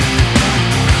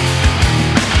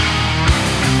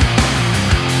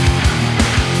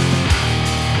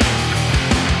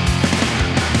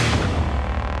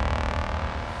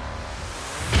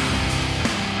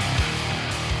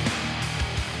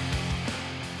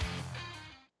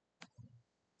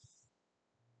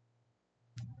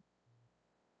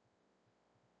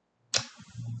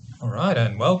All right,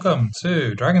 and welcome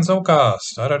to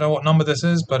DragonSoulCast. I don't know what number this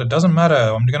is, but it doesn't matter.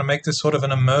 I'm going to make this sort of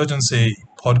an emergency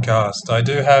podcast. I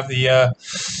do have the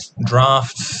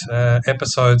draft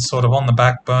episode sort of on the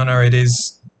back burner. It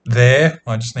is there.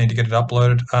 I just need to get it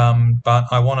uploaded. But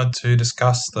I wanted to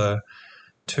discuss the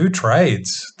two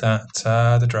trades that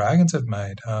the Dragons have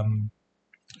made.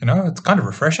 It's kind of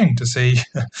refreshing to see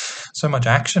so much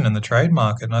action in the trade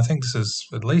market, and I think this is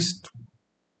at least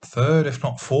third, if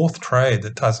not fourth trade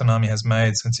that Tatsunami has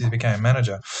made since he became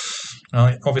manager.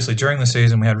 Obviously, during the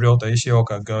season, we had Ryota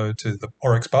Ishioka go to the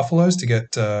Oryx Buffaloes to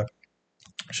get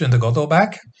Shunta Goto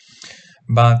back.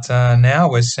 But now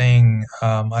we're seeing,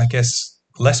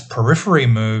 less periphery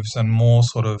moves and more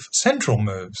sort of central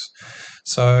moves.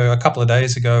 So a couple of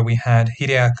days ago, we had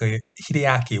Hideaki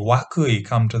Wakui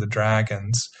come to the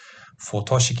Dragons for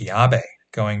Toshiki Abe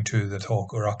going to the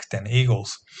Tohoku Rakuten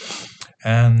Eagles.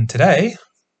 And today,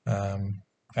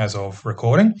 as of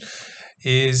recording,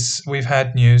 we've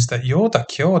had news that Yota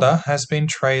Kyoda has been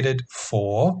traded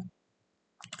for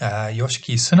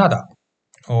Yoshiki Sunagawa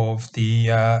of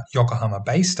the Yokohama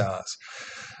Baystars.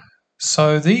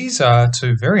 So these are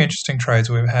two very interesting trades.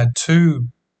 We've had two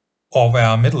of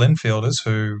our middle infielders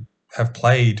who have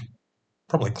played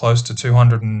probably close to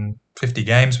 250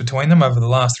 games between them over the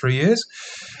last 3 years,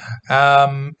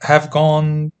 have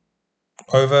gone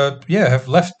over, have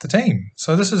left the team.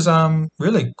 So this is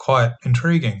really quite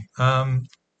intriguing.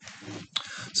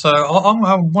 So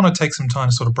I want to take some time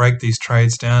to sort of break these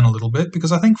trades down a little bit,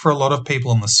 because I think for a lot of people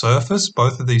on the surface,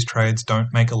 both of these trades don't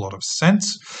make a lot of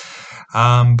sense.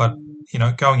 But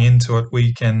going into it,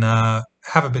 we can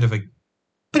have a bit of a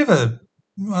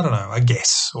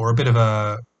guess, or a bit of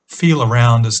a feel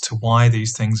around as to why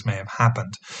these things may have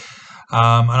happened.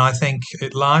 And I think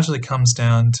it largely comes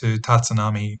down to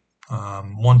Tatsunami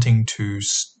wanting to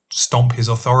stomp his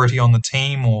authority on the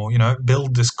team, or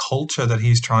build this culture that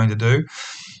he's trying to do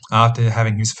after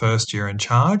having his first year in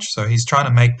charge. So he's trying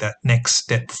to make that next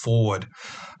step forward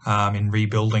in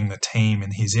rebuilding the team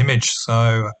in his image.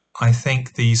 So I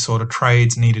think these sort of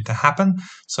trades needed to happen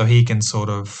so he can sort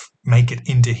of make it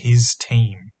into his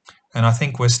team. And I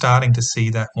think we're starting to see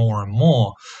that more and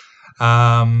more.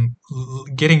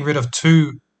 Getting rid of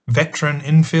two veteran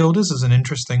infielders is an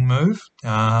interesting move,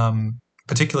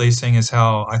 particularly seeing as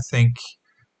how I think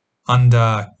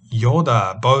under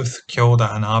Yoda, both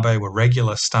Kyoda and Abe were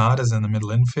regular starters in the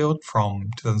middle infield from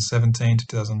 2017 to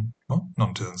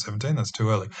not 2017, that's too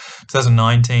early,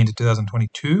 2019 to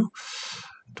 2022,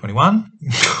 21.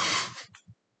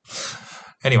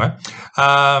 Anyway,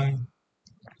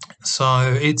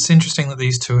 so it's interesting that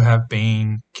these two have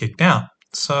been kicked out.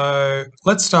 So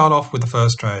let's start off with the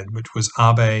first trade, which was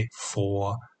Abe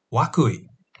for Wakui.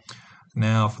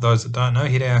 Now, for those that don't know,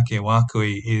 Hideaki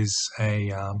Wakui is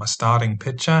a starting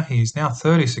pitcher. He's now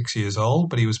 36 years old,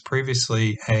 but he was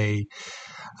previously a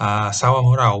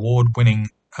Sawamura Award-winning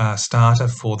starter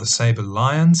for the Sabre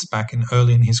Lions back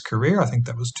early in his career. I think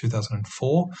that was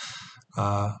 2004.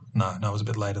 No, it was a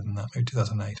bit later than that, maybe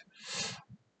 2008.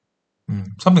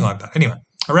 Something like that. Anyway,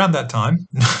 around that time,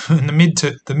 in the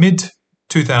mid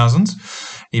 2000s,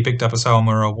 he picked up a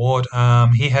Sawamura Award.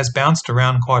 He has bounced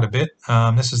around quite a bit.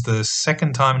 This is the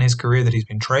second time in his career that he's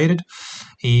been traded.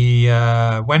 He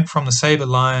went from the Sabre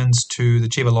Lions to the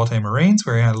Chiba Lotte Marines,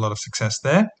 where he had a lot of success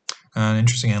there. And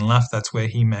interesting enough, that's where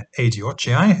he met Eiji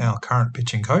Ochiai, our current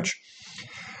pitching coach.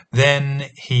 Then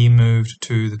he moved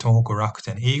to the Tohoku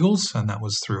Rakuten Eagles, and that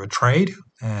was through a trade.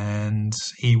 And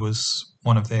he was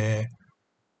one of their,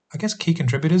 key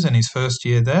contributors in his first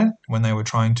year there, when they were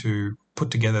trying to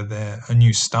put together a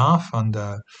new staff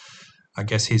under,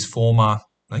 his former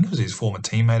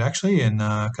teammate actually, in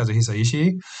Kazuhisa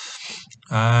Ishii.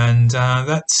 And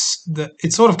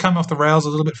it's sort of come off the rails a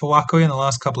little bit for Wakui in the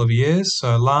last couple of years.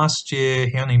 So last year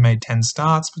he only made 10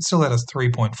 starts, but still had a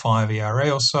 3.5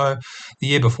 ERA or so. The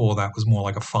year before that was more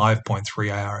like a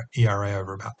 5.3 ERA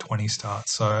over about 20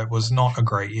 starts. So it was not a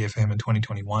great year for him in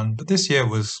 2021. But this year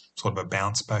was sort of a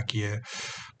bounce back year,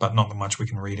 but not much we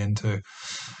can read into.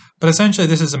 But essentially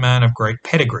this is a man of great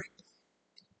pedigree.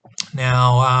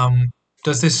 Now,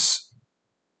 does this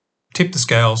tip the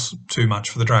scales too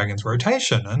much for the Dragons'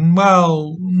 rotation? And,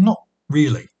 well, not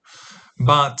really.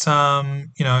 But,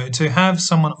 to have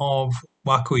someone of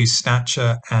Wakui's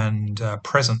stature and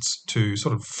presence to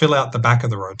sort of fill out the back of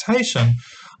the rotation,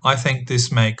 I think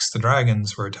this makes the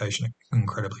Dragons' rotation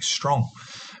incredibly strong.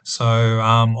 So,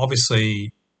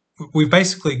 obviously, we've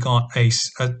basically got a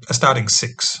starting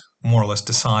six, more or less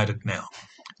decided now.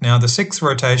 Now, the sixth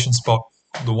rotation spot,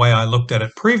 the way I looked at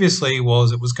it previously,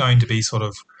 was it was going to be sort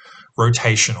of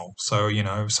rotational. So,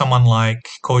 someone like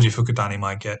Koji Fukutani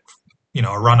might get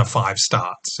a run of 5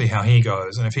 starts, see how he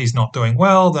goes. And if he's not doing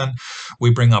well, then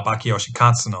we bring up Akiyoshi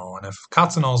Katsuno. And if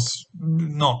Katsuno's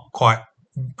not quite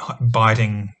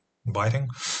biting,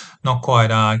 not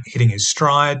quite hitting his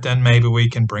stride, then maybe we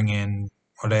can bring in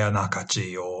Orea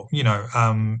Nakachi or,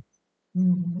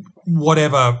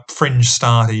 whatever fringe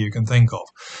starter you can think of.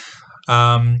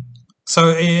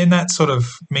 So in that sort of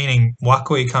meaning,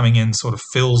 Wakui coming in sort of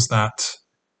fills that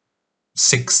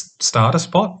 6th starter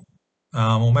spot,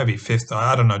 or maybe 5th.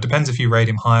 I don't know. Depends if you rate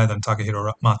him higher than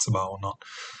Takahiro Matsuba or not.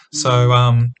 So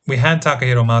we had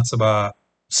Takahiro Matsuba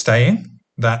staying.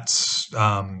 That's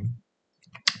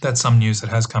some news that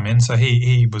has come in. So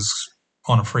he was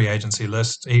on a free agency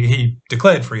list. He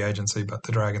declared free agency, but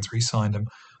the Dragons re-signed him.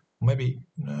 Maybe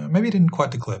he didn't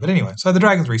quite declare, but anyway. So the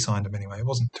Dragons re-signed him anyway. It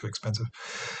wasn't too expensive.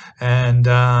 And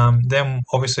then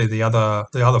obviously the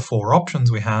other 4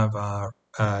 options we have are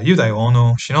Yudai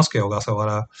Ono, Shinosuke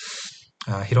Ogasawara,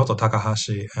 Hiroto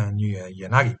Takahashi, and Yuya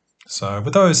Yanagi. So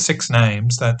with those 6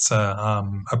 names, that's a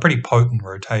pretty potent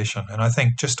rotation. And I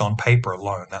think just on paper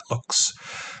alone, that looks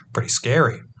pretty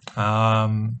scary.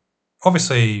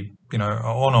 Obviously,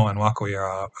 Ono and Wakui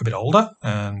are a bit older,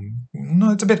 and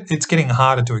it's getting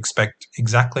harder to expect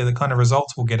exactly the kind of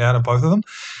results we'll get out of both of them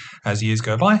as years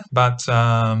go by. But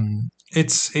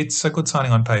it's a good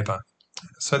signing on paper.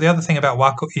 So the other thing about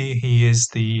Wakui, he is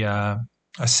a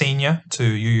senior to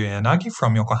Yuya Yanagi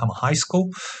from Yokohama High School.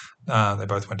 They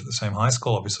both went to the same high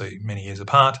school, obviously many years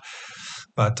apart.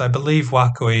 But I believe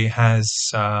Wakui has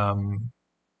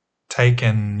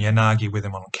taken Yanagi with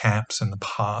him on camps in the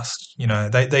past.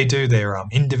 They do their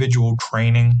individual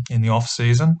training in the off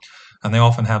season, and they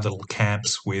often have little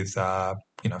camps with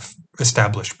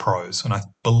established pros. And I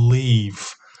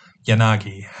believe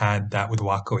Yanagi had that with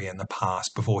Wakui in the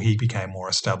past before he became more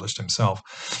established himself.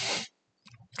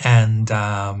 And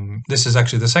this is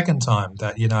actually the second time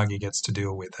that Yanagi gets to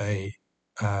deal with a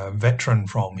veteran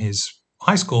from his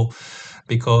high school,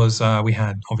 because we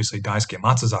had obviously Daisuke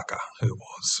Matsuzaka, who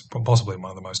was possibly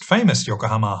one of the most famous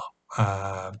Yokohama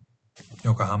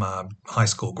high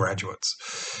school graduates.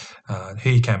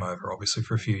 He came over obviously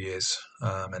for a few years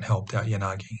and helped out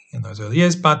Yanagi in those early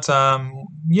years. But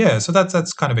so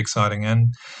that's kind of exciting.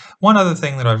 And one other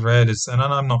thing that I've read is, and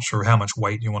I'm not sure how much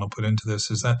weight you want to put into this,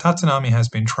 is that Tatsunami has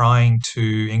been trying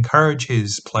to encourage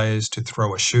his players to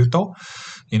throw a shuto.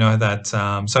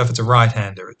 So if it's a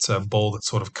right-hander, it's a ball that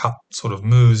sort of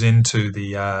moves into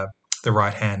the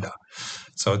right-hander.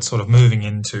 So it's sort of moving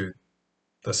into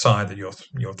the side that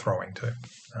you're throwing to.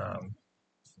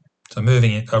 So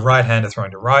moving it, a right-hander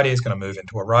throwing to righty is going to move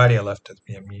into a righty, a left.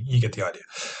 You get the idea.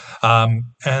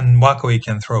 And Wakui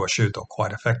can throw a shuto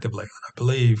quite effectively. I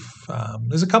believe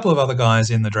there's a couple of other guys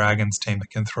in the Dragons team that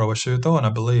can throw a shuto, and I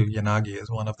believe Yanagi is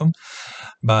one of them.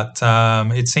 But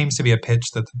it seems to be a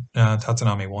pitch that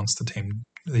Tatsunami wants the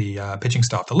pitching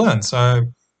staff to learn. So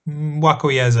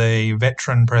Wakui as a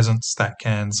veteran presence that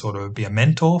can sort of be a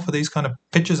mentor for these kind of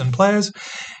pitchers and players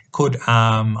could,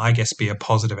 I guess, be a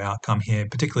positive outcome here,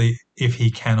 particularly if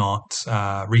he cannot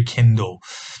rekindle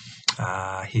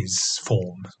his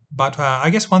form. But I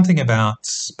guess one thing about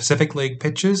Pacific League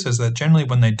pitchers is that generally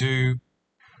when they do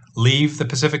leave the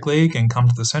Pacific League and come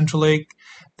to the Central League,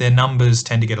 their numbers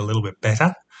tend to get a little bit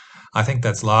better. I think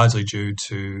that's largely due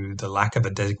to the lack of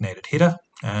a designated hitter.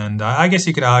 And I guess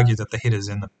you could argue that the hitters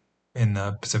in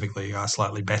the Pacific League are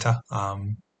slightly better,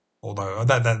 although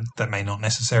that may not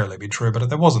necessarily be true, but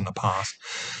there was in the past.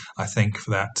 I think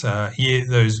for that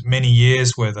those many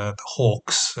years where the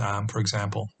Hawks, for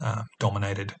example,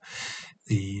 dominated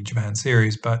the Japan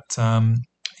series. But so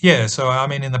I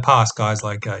mean, in the past, guys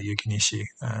like Yuki Nishi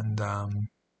and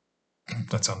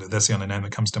that's the only name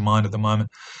that comes to mind at the moment.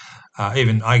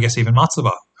 Even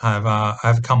Matsuba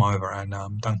have come over and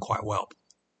done quite well.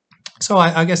 So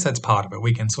I guess that's part of it.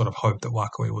 We can sort of hope that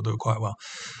Wakui will do quite well.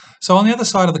 So on the other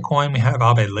side of the coin, we have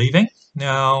Abe leaving.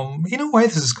 Now, in a way,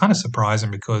 this is kind of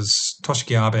surprising because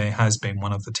Toshiki Abe has been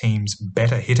one of the team's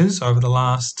better hitters over the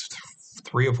last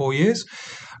 3 or 4 years.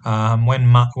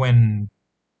 When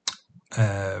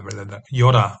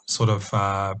Yoda sort of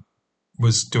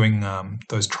was doing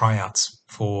those tryouts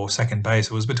for second base,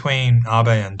 it was between Abe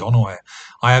and Donoue.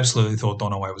 I absolutely thought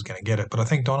Donoue was going to get it, but I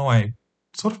think Donoue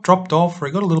sort of dropped off, or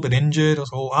he got a little bit injured,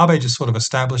 or Abe just sort of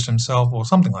established himself, or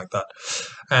something like that.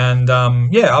 And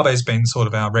Abe's been sort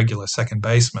of our regular second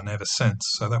baseman ever since.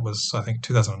 So that was, I think,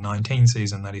 2019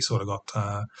 season that he sort of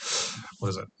got,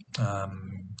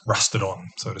 rusted on,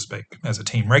 so to speak, as a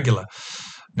team regular.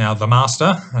 Now, the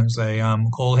master, as they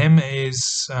call him,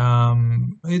 is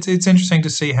it's interesting to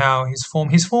see how his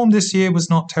form this year was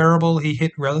not terrible. He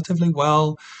hit relatively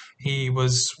well. He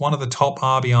was one of the top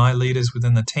RBI leaders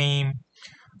within the team.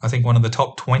 I think one of the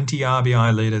top 20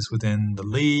 RBI leaders within the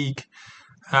league.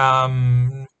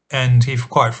 And he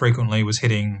quite frequently was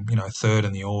hitting, third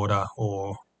in the order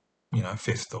or,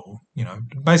 fifth or,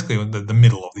 basically the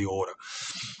middle of the order.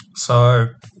 So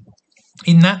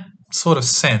in that sort of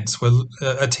sense, where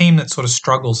a team that sort of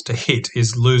struggles to hit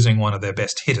is losing one of their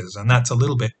best hitters, and that's a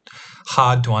little bit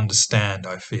hard to understand,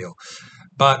 I feel.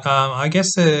 But I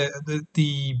guess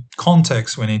the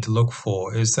context we need to look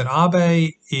for is that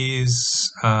Abe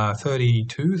is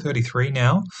 32, 33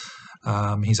 now.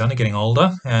 He's only getting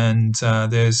older, and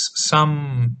there's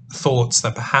some thoughts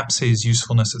that perhaps his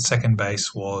usefulness at second base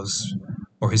or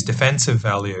his defensive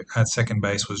value at second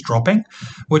base was dropping,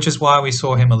 which is why we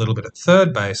saw him a little bit at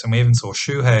third base, and we even saw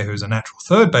Shuhei, who's a natural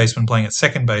third baseman, playing at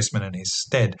second baseman in his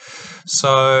stead.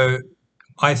 So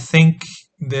I think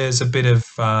there's a bit of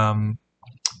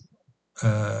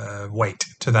weight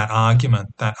to that argument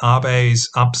that Abe's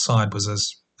upside was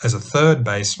as a third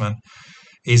baseman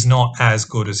is not as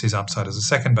good as his upside as a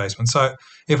second baseman. So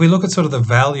if we look at sort of the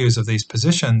values of these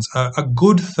positions, a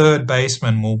good third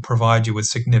baseman will provide you with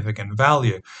significant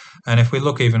value. And if we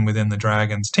look even within the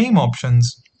Dragons team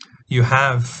options, you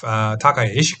have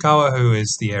Takaya Ishikawa, who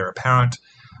is the heir apparent,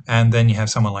 and then you have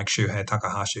someone like Shuhei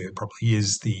Takahashi, who probably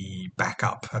is the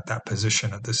backup at that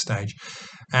position at this stage.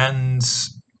 And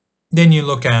then you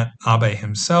look at Abe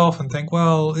himself and think,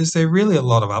 well, is there really a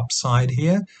lot of upside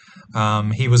here?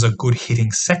 He was a good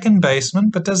hitting second baseman,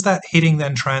 but does that hitting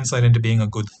then translate into being a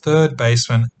good third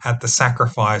baseman at the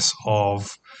sacrifice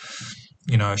of,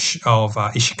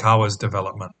 Ishikawa's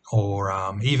development? Or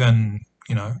even,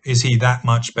 is he that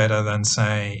much better than,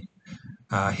 say,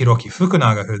 Hiroki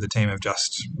Fukunaga, who the team have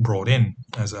just brought in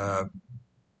as a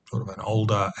sort of an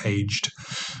older, aged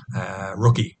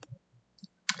rookie?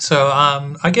 So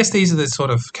I guess these are the sort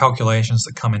of calculations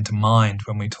that come into mind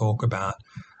when we talk about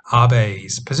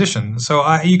Abe's position. So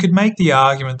you could make the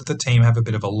argument that the team have a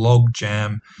bit of a log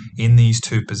jam in these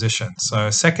two positions. So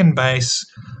second base,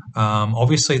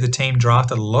 obviously the team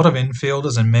drafted a lot of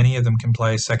infielders and many of them can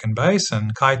play second base,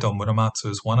 and Kaito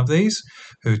Muramatsu is one of these,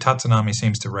 who Tatsunami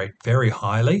seems to rate very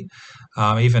highly.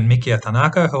 Even Mikiya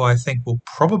Tanaka, who I think will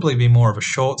probably be more of a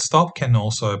shortstop, can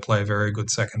also play very good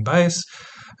second base.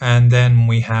 And then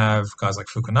we have guys like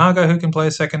Fukunaga who can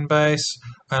play second base.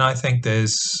 And I think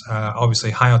there's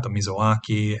obviously Hayato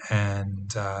Mizuaki and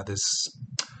there's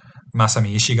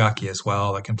Masami Ishigaki as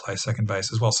well that can play second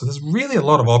base as well. So there's really a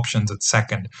lot of options at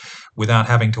second without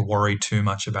having to worry too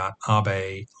much about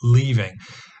Abe leaving.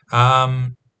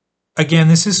 Again,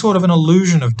 this is sort of an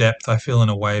illusion of depth, I feel, in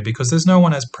a way, because there's no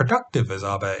one as productive as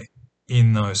Abe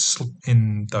in those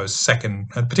second,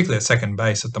 particularly at second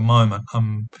base at the moment.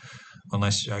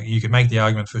 Unless you could make the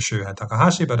argument for Shuhei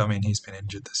Takahashi, but I mean, he's been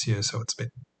injured this year, so it's a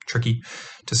bit tricky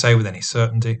to say with any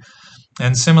certainty.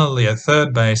 And similarly, at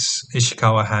third base,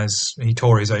 Ishikawa he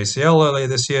tore his ACL earlier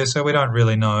this year, so we don't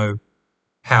really know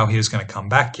how he was going to come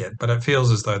back yet, but it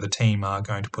feels as though the team are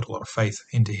going to put a lot of faith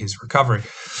into his recovery.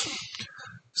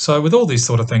 So with all these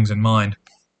sort of things in mind,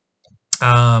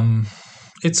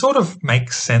 it sort of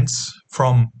makes sense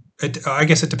I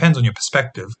guess it depends on your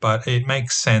perspective, but it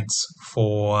makes sense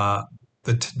for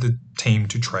the team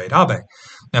to trade Abe.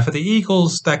 Now, for the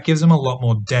Eagles, that gives them a lot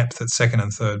more depth at second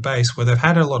and third base, where they've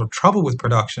had a lot of trouble with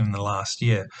production in the last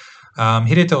year.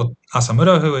 Hideto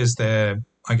Asamura, who is their,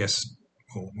 I guess,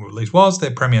 or at least was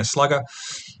their premier slugger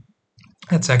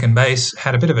at second base,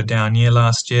 had a bit of a down year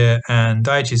last year, and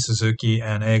Daichi Suzuki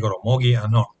and Eigoro Mogi are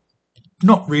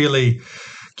not really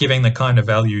giving the kind of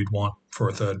value you'd want for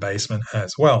a third baseman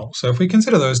as well. So if we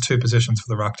consider those two positions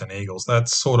for the Rakuten Eagles, that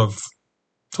sort of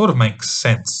makes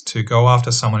sense to go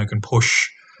after someone who can push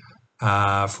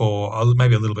for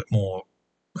maybe a little bit more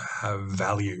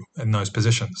value in those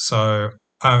positions. So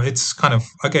it's kind of,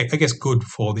 I guess, good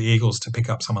for the Eagles to pick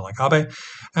up someone like Abe.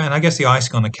 And I guess the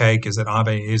icing on the cake is that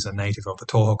Abe is a native of the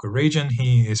Tohoku region.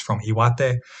 He is from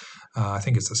Iwate. I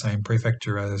think it's the same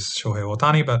prefecture as Shohei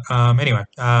Ohtani, but anyway,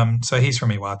 so he's from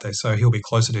Iwate, so he'll be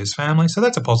closer to his family, so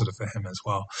that's a positive for him as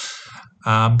well.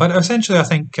 But essentially, I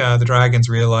think the Dragons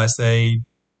realised they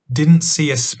didn't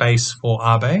see a space for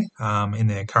Abe in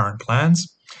their current plans,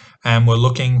 and were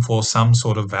looking for some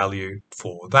sort of value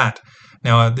for that.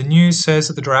 Now, the news says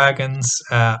that the Dragons,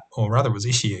 or rather it was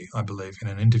Ishii, I believe, in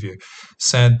an interview,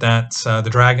 said that the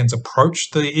Dragons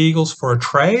approached the Eagles for a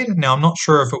trade. Now, I'm not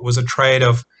sure if it was a trade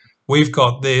of, we've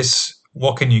got this,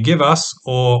 what can you give us?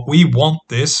 Or we want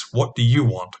this, what do you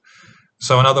want?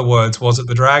 So in other words, was it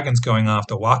the Dragons going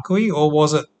after Wakui, or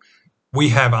was it, we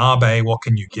have Abe, what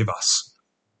can you give us?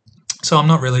 So I'm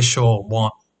not really sure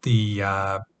what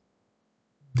the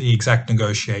the exact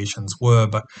negotiations were,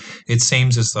 but it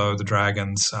seems as though the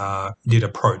Dragons did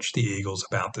approach the Eagles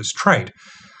about this trade.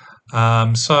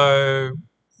 So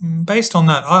based on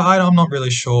that, I'm not really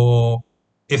sure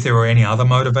if there were any other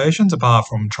motivations apart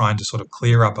from trying to sort of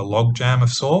clear up a logjam of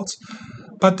sorts.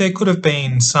 But there could have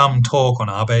been some talk on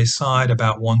Abe's side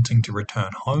about wanting to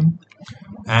return home,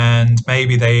 and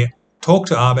maybe they talked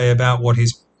to Abe about what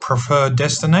his preferred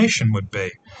destination would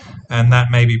be, and that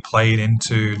maybe played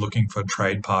into looking for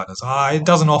trade partners. It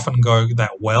doesn't often go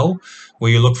that well,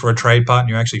 where you look for a trade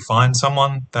partner, you actually find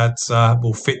someone that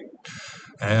will fit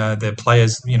their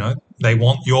players. You know, they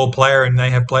want your player and they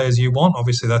have players you want.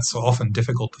 Obviously, that's often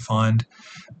difficult to find.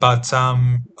 But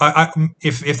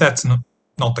if that's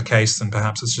not the case, then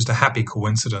perhaps it's just a happy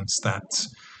coincidence that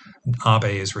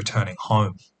Abe is returning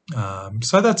home.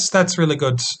 So that's really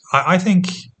good. I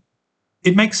think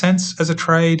it makes sense as a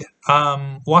trade.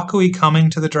 Wakui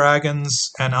coming to the Dragons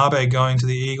and Abe going to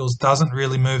the Eagles doesn't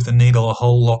really move the needle a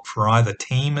whole lot for either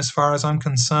team as far as I'm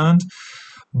concerned,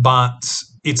 but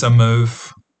it's a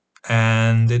move,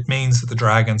 and it means that the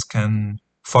Dragons can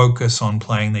focus on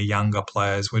playing the younger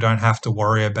players. We don't have to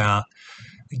worry about,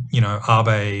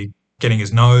 Abe getting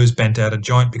his nose bent out of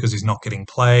joint because he's not getting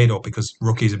played or because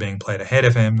rookies are being played ahead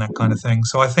of him, that kind of thing.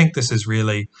 So I think this is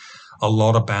really a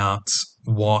lot about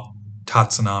what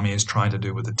Tatsunami is trying to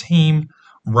do with the team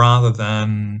rather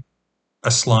than a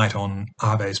slight on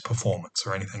Abe's performance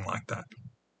or anything like that.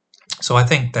 So I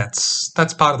think that's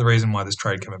part of the reason why this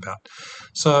trade came about.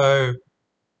 So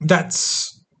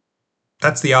that's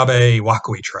the Abe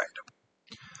Wakui trade.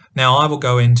 Now I will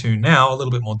go into a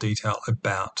little bit more detail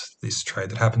about this trade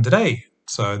that happened today.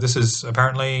 So this is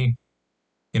apparently,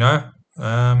 a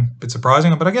bit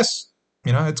surprising, but I guess,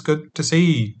 it's good to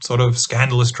see sort of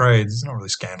scandalous trades. It's not really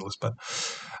scandalous, but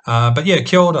yeah,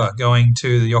 Kyoda going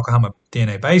to the Yokohama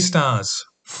DNA Baystars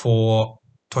for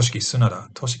Toshiki Sunada.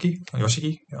 Yoshiki?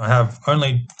 I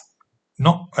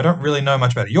don't really know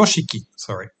much about it. Yoshiki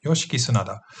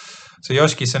Sunada. So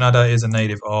Yoshiki Sunada is a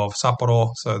native of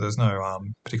Sapporo, so there's no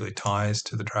particularly ties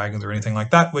to the Dragons or anything like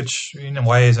that, which in a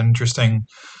way is an interesting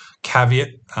caveat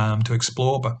to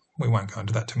explore, but we won't go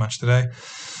into that too much today.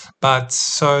 But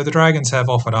so the Dragons have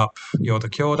offered up Yota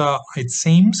Kyoda, it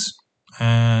seems,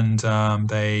 and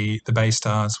the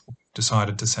Baystars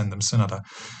decided to send them Sunada.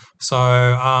 So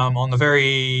on the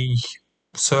very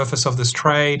surface of this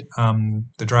trade,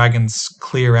 the Dragons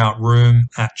clear out room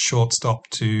at shortstop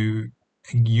to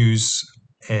use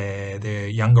their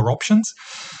younger options,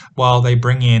 while they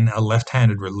bring in a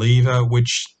left-handed reliever,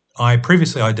 which I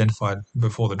previously identified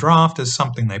before the draft as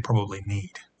something they probably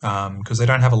need because they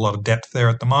don't have a lot of depth there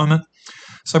at the moment.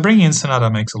 So bringing in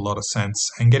Sunada makes a lot of sense,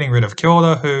 and getting rid of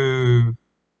Kyoda, who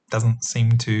doesn't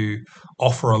seem to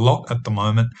offer a lot at the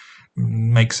moment,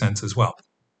 makes sense as well.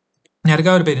 Now to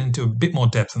go into a bit more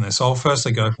depth in this, I'll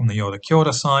firstly go from the Yota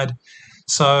Kyoda side,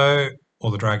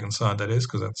 or the Dragon side that is,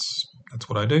 because that's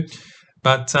what I do.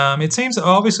 But it seems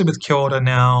obviously with Kyoda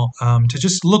now to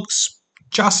just look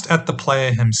just at the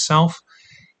player himself,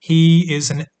 he is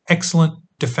an excellent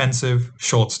defensive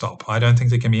shortstop. I don't think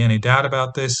there can be any doubt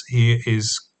about this. He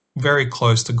is very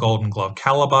close to Golden Glove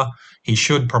caliber. He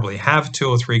should probably have 2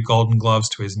 or 3 Golden Gloves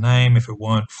to his name if it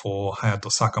weren't for Hayato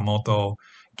Sakamoto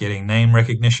getting name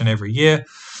recognition every year.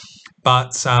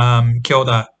 But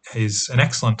Kyoda is an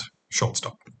excellent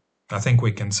shortstop. I think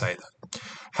we can say that.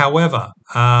 However,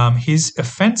 his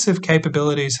offensive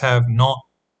capabilities have not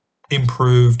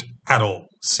improved at all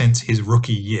since his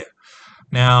rookie year.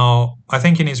 Now, I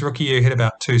think in his rookie year he hit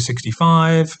about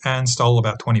 265 and stole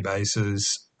about 20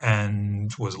 bases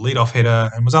and was a leadoff hitter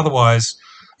and was otherwise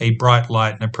a bright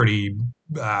light in a pretty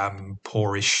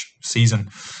poorish season.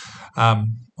 I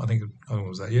think it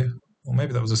was that year, or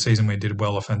maybe that was a season where he did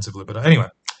well offensively. But anyway,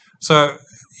 so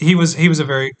he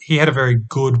had a very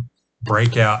good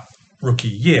breakout rookie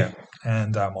year,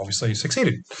 and obviously he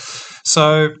succeeded.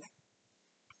 So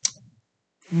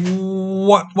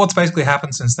what's basically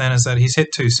happened since then is that he's hit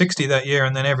 260 that year,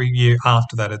 and then every year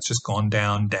after that it's just gone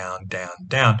down, down, down,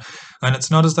 down. And it's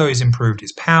not as though he's improved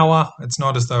his power. It's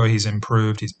not as though he's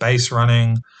improved his base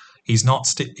running.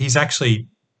 He's actually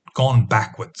gone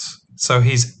backwards. So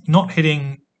he's not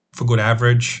hitting for good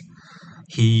average.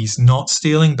 He's not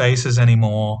stealing bases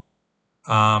anymore.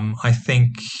 I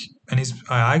think, and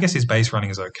I guess his base running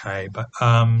is okay, but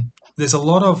there's a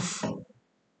lot of,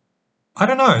 I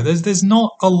don't know, there's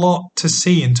not a lot to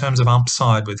see in terms of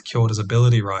upside with Kyoda's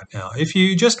ability right now. If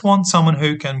you just want someone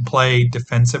who can play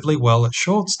defensively well at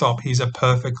shortstop, he's a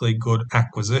perfectly good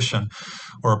acquisition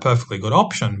or a perfectly good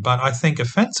option. But I think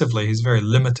offensively he's very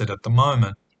limited at the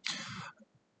moment,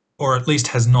 or at least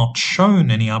has not shown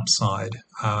any upside.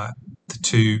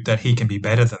 that he can be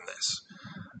better than this.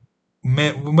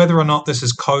 Whether or not this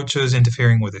is coaches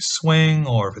interfering with his swing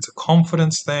or if it's a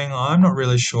confidence thing, I'm not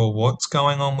really sure what's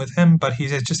going on with him, but he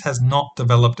just has not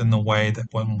developed in the way that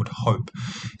one would hope.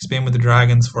 He's been with the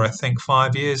Dragons for, I think,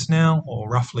 5 years now, or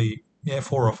roughly,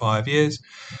 4 or 5 years,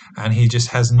 and he just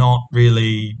has not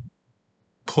really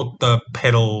put the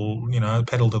pedal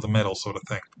to the metal sort of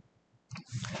thing.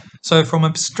 So from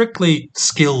a strictly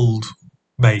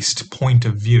skilled-based point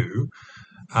of view,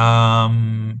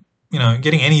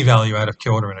 getting any value out of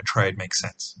Kyoda in a trade makes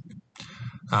sense.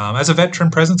 As a veteran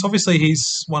presence, obviously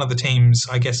he's one of the team's,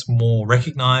 I guess, more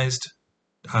recognised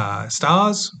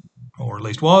stars, or at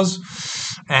least was,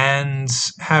 and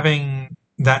having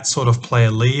that sort of player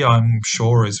leave, I'm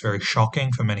sure, is very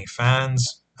shocking for many fans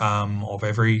of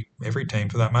every team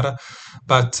for that matter.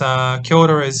 But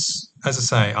Kyoda is, as I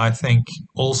say, I think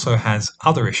also has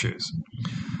other issues.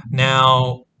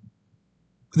 Now,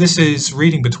 this is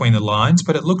reading between the lines,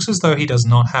 but it looks as though he does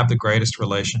not have the greatest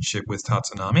relationship with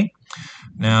Tatsunami.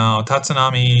 Now,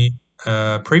 Tatsunami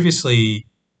previously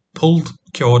pulled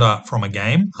Kyoda from a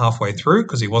game halfway through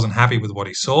because he wasn't happy with what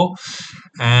he saw,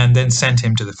 and then sent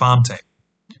him to the farm team.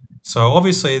 So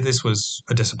obviously this was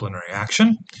a disciplinary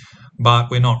action,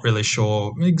 but we're not really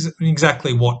sure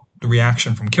exactly what the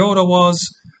reaction from Kyoda was,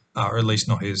 or at least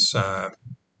not his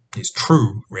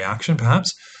true reaction,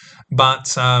 perhaps.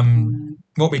 But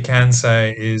what we can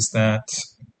say is that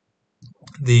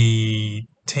the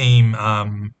team,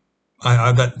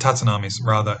 that Tatsunami's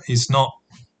rather, is not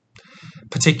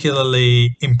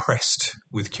particularly impressed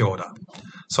with Kyoda.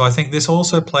 So I think this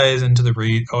also plays into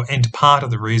into part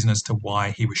of the reason as to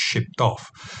why he was shipped off,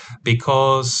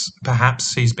 because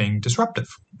perhaps he's being disruptive,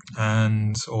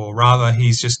 or rather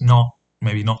he's just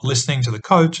maybe not listening to the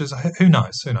coaches. Who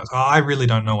knows? I really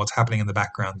don't know what's happening in the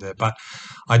background there, but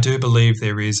I do believe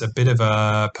there is a bit of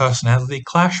a personality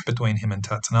clash between him and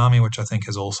Tatsunami, which I think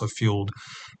has also fueled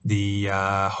the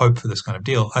hope for this kind of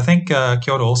deal. I think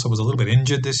Kyoda also was a little bit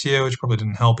injured this year, which probably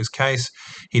didn't help his case.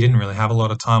 He didn't really have a lot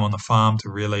of time on the farm to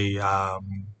really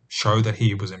show that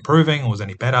he was improving or was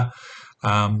any better.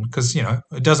 Because,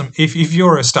 it doesn't. If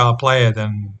you're a star player,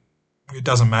 then it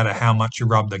doesn't matter how much you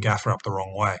rub the gaffer up the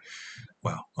wrong way.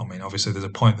 Well, I mean, obviously there's a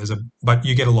point, but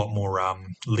you get a lot more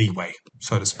leeway,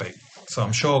 so to speak. So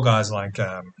I'm sure guys like,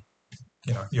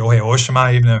 Yohei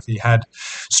Oshima, even if he had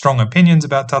strong opinions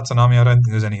about Tatsunami, I don't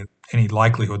think there's any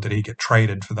likelihood that he'd get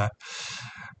traded for that,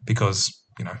 because,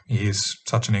 he is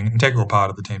such an integral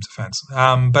part of the team's offense.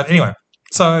 But anyway,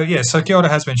 so Kyoda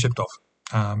has been shipped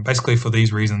off, basically for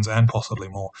these reasons and possibly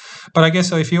more. But I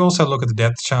guess if you also look at the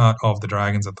depth chart of the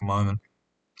Dragons at the moment,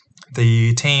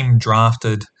 the team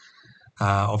drafted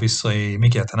obviously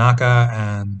Mikiya Tanaka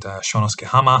and Shonosuke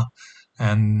Hama,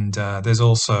 and there's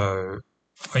also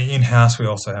in-house we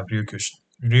also have Ryuku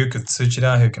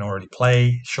Tsuchida, who can already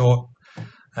play short,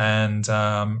 and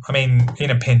in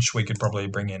a pinch we could probably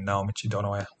bring in Naomichi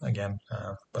Donoe again,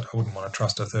 but I wouldn't want to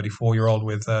trust a 34-year-old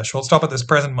with shortstop at this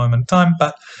present moment in time.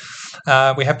 But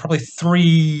we have probably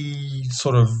 3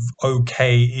 sort of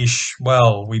okay-ish,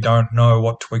 well, we don't know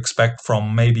what to expect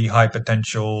from maybe high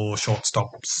potential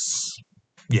shortstops.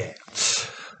 Yeah.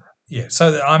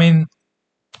 So,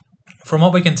 from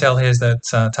what we can tell here is that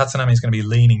Tatsunami is going to be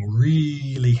leaning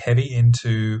really heavy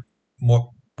into what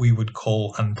we would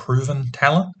call unproven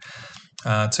talent.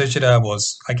 Tsuchida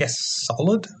was, I guess,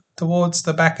 solid towards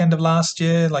the back end of last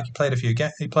year. Like he played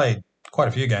quite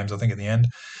a few games, I think, at the end,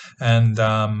 and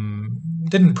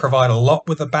didn't provide a lot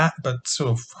with a bat, but sort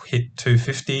of hit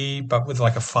 250, but with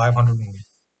like a 500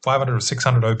 or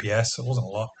 600 OPS. It wasn't a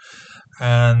lot.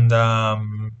 And I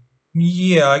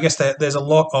guess there's a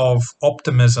lot of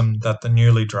optimism that the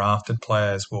newly drafted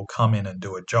players will come in and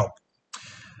do a job.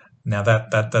 Now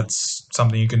that's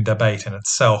something you can debate in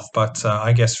itself, but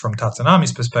I guess from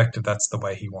Tatsunami's perspective, that's the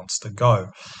way he wants to go.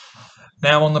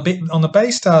 Now on the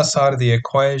Baystars side of the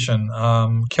equation,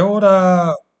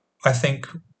 Kyoda, I think,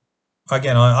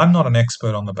 again, I'm not an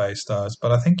expert on the Baystars,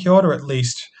 but I think Kyoda at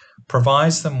least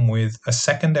provides them with a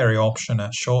secondary option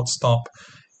at shortstop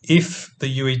if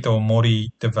the Yuito Mori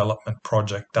development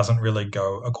project doesn't really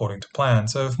go according to plan.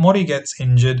 So if Mori gets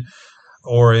injured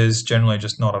or is generally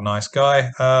just not a nice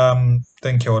guy,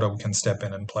 then Kyoda can step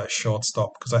in and play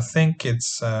shortstop, because I think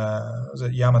it's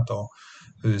Yamato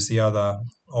who's the other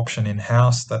option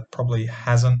in-house that probably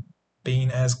hasn't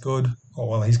been as good.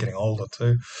 Well, he's getting older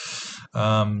too.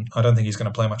 I don't think he's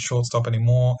going to play much shortstop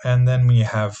anymore. And then you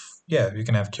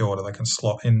can have Kyoda that can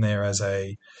slot in there as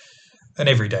an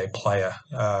everyday player,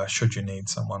 should you need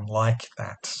someone like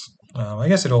that. I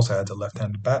guess it also adds a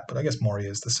left-handed bat, but I guess Mori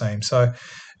is the same. So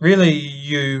really,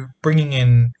 you bringing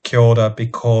in Kyoda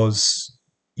because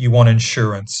you want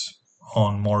insurance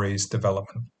on Mori's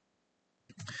development,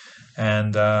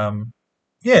 and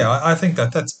yeah, I think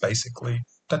that's basically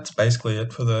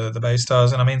it for the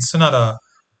Baystars. And I mean, Sonata,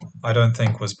 I don't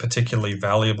think was particularly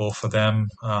valuable for them.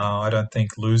 I don't think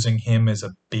losing him is uh,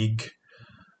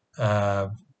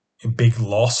 a big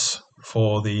loss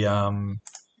for the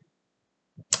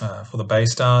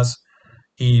Baystars.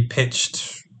 He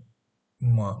pitched,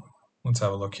 well, let's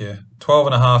have a look here, 12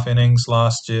 and a half innings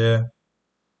last year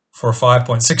for a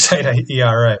 5.68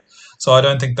 ERA. So I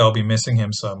don't think they'll be missing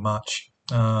him so much.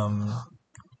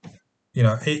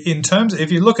 In terms,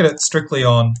 if you look at it strictly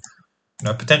on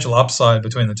potential upside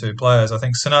between the two players, I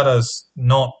think Sonata's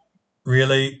not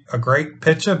really a great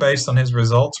pitcher based on his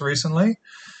results recently.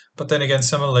 But then again,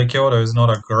 similarly, Kyoto is not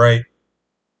a great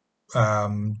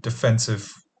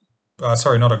defensive.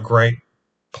 Not a great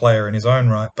player in his own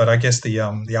right. But I guess the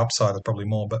upside is probably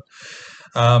more. But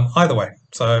either way,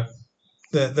 so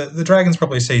the Dragons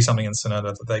probably see something in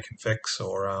Sonata that they can fix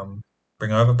or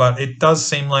bring over. But it does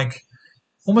seem like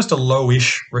almost a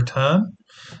lowish return.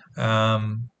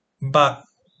 But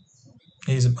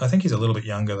I think he's a little bit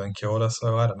younger than Kyoto,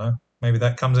 so I don't know. Maybe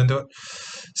that comes into it.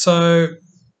 So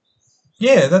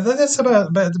yeah, that's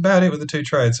about it with the two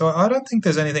trades. So I don't think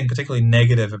there's anything particularly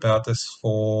negative about this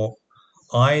for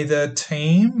either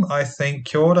team. I think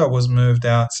Kyoto was moved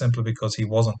out simply because he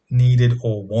wasn't needed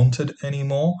or wanted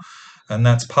anymore, and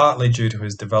that's partly due to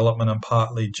his development and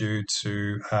partly due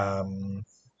to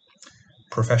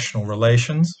professional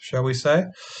relations, shall we say.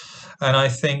 And I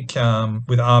think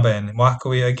with Abe and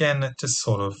Wakui, again, it just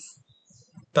sort of,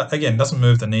 again, doesn't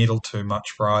move the needle too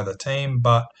much for either team,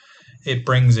 but it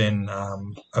brings in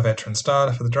a veteran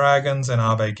starter for the Dragons, and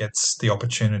Abe gets the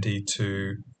opportunity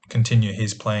to continue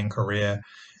his playing career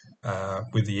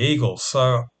with the Eagles.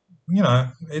 So,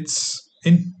 it's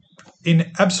in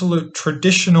absolute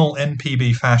traditional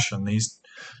NPB fashion, these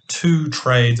two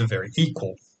trades are very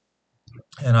equal.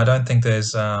 And I don't think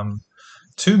there's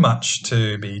too much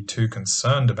to be too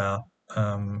concerned about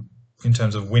in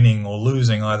terms of winning or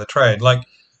losing either trade. Like,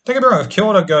 don't get me wrong, if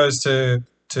Kyoto goes to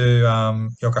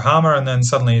Yokohama and then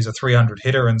suddenly he's a 300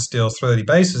 hitter and steals 30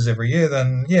 bases every year,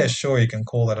 then yeah, sure, you can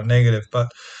call that a negative.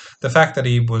 But the fact that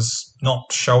he was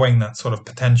not showing that sort of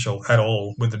potential at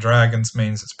all with the Dragons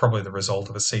means it's probably the result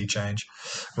of a sea change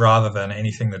rather than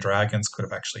anything the Dragons could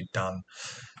have actually done.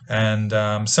 And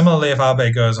similarly, if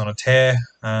Abe goes on a tear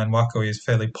and Wakui is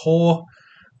fairly poor,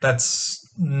 that's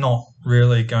not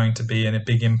really going to be a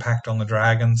big impact on the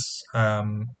Dragons.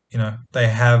 They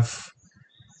have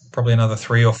probably another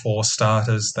 3 or 4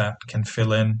 starters that can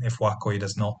fill in if Wakui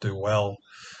does not do well.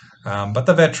 But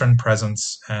the veteran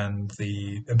presence and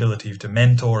the ability to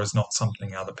mentor is not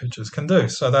something other pitchers can do.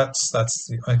 So that's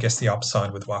I guess the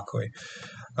upside with Wakui.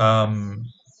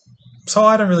 So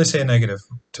I don't really see a negative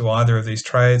to either of these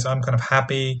trades. I'm kind of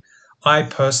happy. I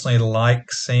personally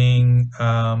like seeing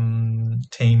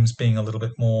teams being a little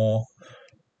bit more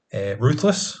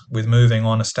ruthless with moving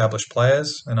on established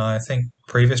players, and I think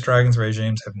previous Dragons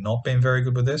regimes have not been very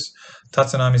good with this.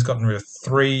 Tatsunami's gotten rid of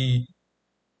 3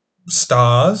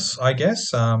 stars, I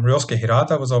guess. Ryosuke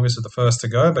Hirata was obviously the first to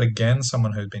go, but again,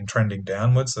 someone who'd been trending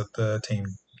downwards that the team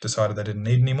decided they didn't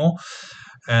need anymore.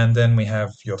 And then we have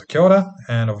Yota Kyoda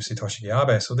and obviously Toshiki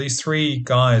Abe. So these 3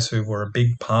 guys who were a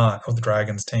big part of the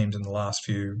Dragons teams in the last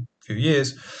few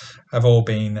years have all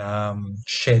been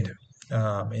shed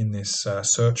in this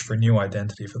search for a new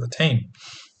identity for the team.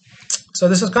 So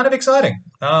this is kind of exciting.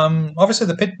 Obviously,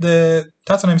 the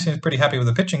Tatsunami seems pretty happy with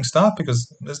the pitching staff because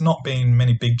there's not been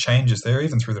many big changes there,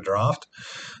 even through the draft.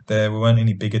 There weren't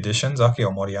any big additions.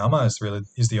 Akio Moriyama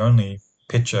is the only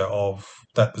pitcher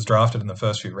that was drafted in the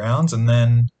first few rounds, and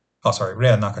then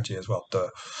Rei Nakachi as well. Duh.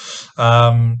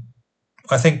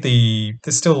 I think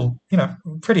they're still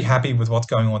pretty happy with what's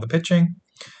going on with the pitching,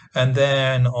 and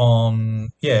then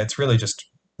it's really just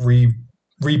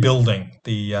rebuilding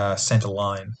the center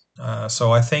line.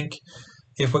 So I think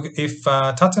if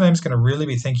Tatsunami is going to really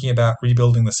be thinking about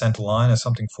rebuilding the center line as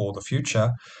something for the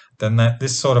future, then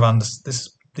these sort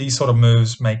of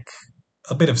moves make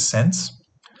a bit of sense.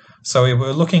 So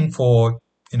we're looking for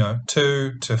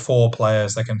 2 to 4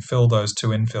 players that can fill those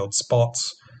 2 infield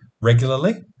spots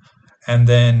regularly, and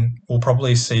then we'll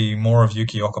probably see more of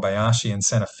Yuki Okabayashi in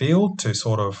center field to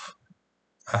sort of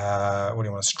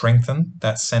strengthen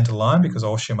that center line, because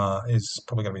Oshima is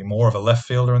probably going to be more of a left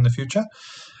fielder in the future.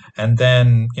 And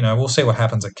then, we'll see what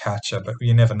happens at catcher, but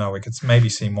you never know. We could maybe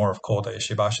see more of Kota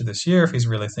Ishibashi this year if he's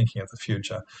really thinking of the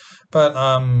future. But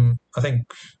I think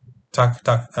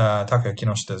Taka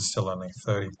Kinoshita is still only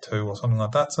 32 or something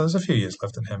like that, so there's a few years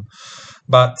left in him.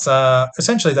 But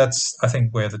essentially, that's, I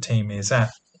think, where the team is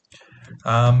at.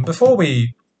 Before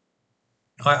we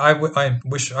I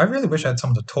really wish I had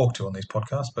someone to talk to on these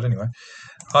podcasts. But anyway,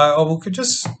 we could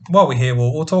just, while we're here,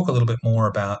 we'll talk a little bit more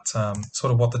about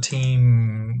sort of what the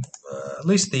team, at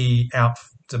least the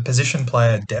position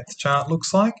player depth chart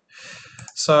looks like.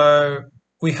 So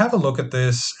we have a look at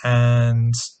this,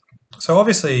 and so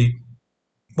obviously,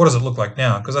 what does it look like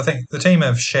now? Because I think the team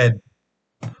have shed,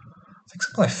 I think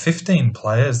something like 15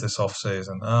 players this off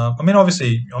season. I mean,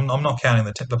 obviously, I'm not counting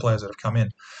the players that have come in.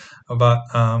 But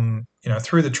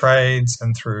through the trades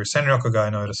and through Senryoku Gai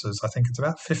notices, I think it's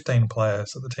about 15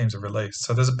 players that the teams have released.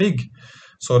 So there's a big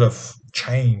sort of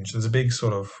change. There's a big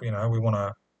sort of, we want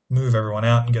to move everyone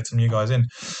out and get some new guys in.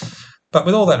 But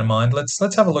with all that in mind,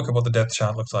 let's have a look at what the depth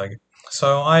chart looks like.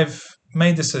 So I've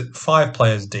made this at 5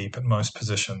 players deep at most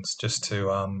positions, just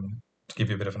to give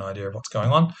you a bit of an idea of what's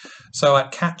going on. So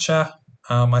at catcher,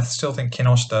 I still think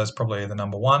Kinoshita is probably the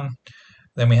number 1.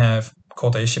 Then we have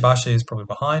Kota Ishibashi is probably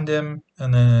behind him,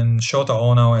 and then Shota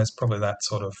Ono is probably that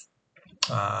sort of,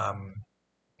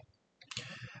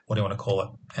 what do you want to call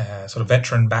it, sort of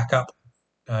veteran backup.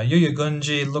 Yuya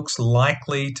Gunji looks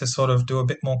likely to sort of do a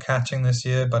bit more catching this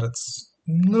year, but it's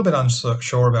a little bit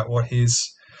unsure about what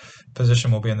his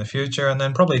position will be in the future. And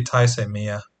then probably Taisei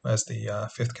Miya as the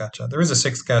 5th catcher. There is a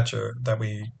 6th catcher that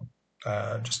we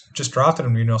just drafted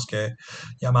in Ryunosuke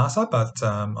Yamasa, but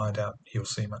I doubt he'll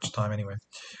see much time anyway.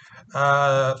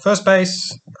 First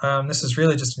base, this is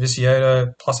really just Visiedo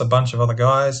plus a bunch of other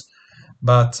guys,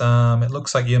 but it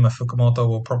looks like Yuma Fukumoto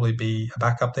will probably be a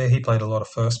backup there. He played a lot of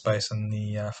first base in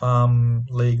the Farm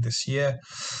League this year.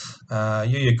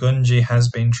 Yuya Gunji has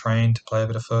been trained to play a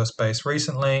bit of first base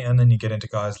recently, and then you get into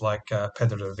guys like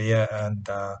Pedro Revilla and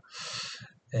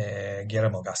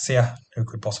Guillermo Garcia, who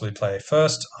could possibly play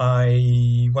first.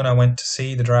 When I went to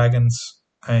see the Dragons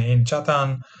in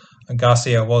Chatan,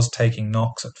 Garcia was taking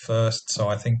knocks at first, so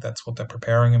I think that's what they're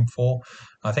preparing him for.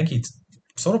 I think he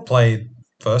sort of played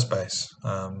first base,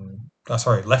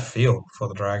 left field for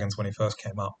the Dragons when he first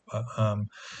came up. But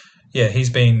he's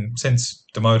been since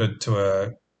demoted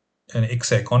to an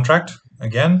Ikse contract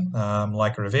again,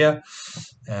 like Revilla,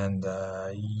 and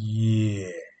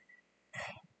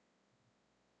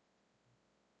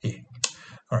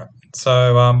All right.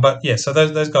 So, so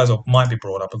those guys might be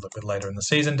brought up a little bit later in the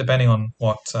season, depending on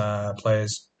what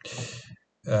players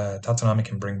Tatsunami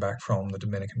can bring back from the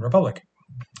Dominican Republic.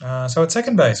 So at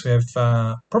second base, we have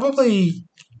probably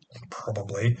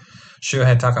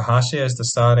Shuhei Takahashi as the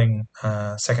starting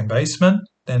second baseman,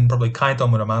 then probably Kaito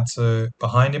Muramatsu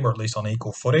behind him, or at least on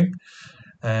equal footing,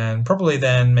 and probably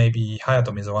then maybe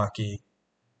Hayato Mizawaki,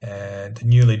 the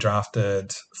newly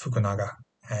drafted Fukunaga,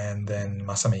 and then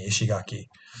Masami Ishigaki,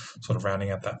 sort of rounding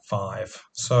out that 5.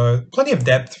 So plenty of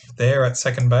depth there at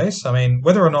second base. I mean,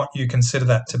 whether or not you consider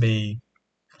that to be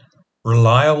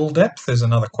reliable depth is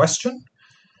another question,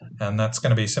 and that's going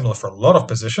to be similar for a lot of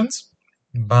positions.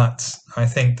 But I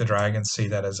think the Dragons see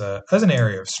that as an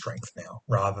area of strength now,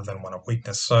 rather than one of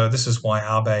weakness. So this is why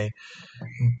Abe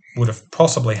would have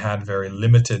possibly had very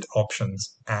limited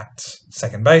options at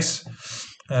second base.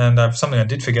 And something I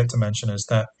did forget to mention is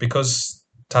that because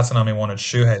Tatsunami wanted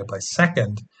Shuhei to play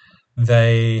second,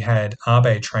 they had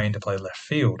Abe trained to play left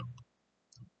field.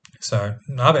 So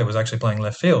Abe was actually playing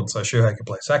left field, so Shuhei could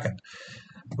play second,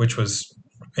 which was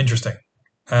interesting.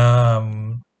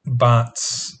 But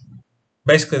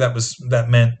basically that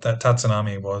meant that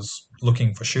Tatsunami was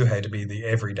looking for Shuhei to be the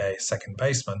everyday second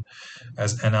baseman,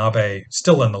 and Abe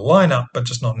still in the lineup, but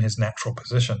just not in his natural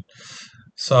position.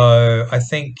 So I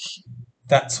think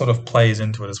that sort of plays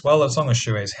into it as well. As long as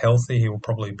Shuhei is healthy, he will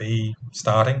probably be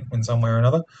starting in some way or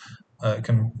another.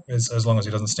 As long as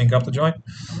he doesn't stink up the joint.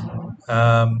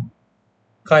 Kaito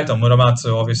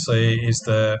Muramatsu obviously is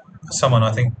someone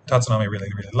I think Tatsunami really,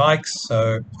 really likes.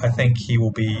 So I think he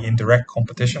will be in direct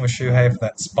competition with Shuhei for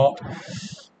that spot.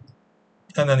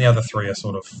 And then the other 3 are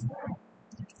sort of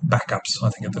backups,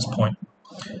 I think, at this point.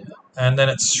 And then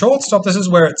it's shortstop. This is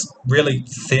where it's really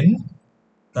thin.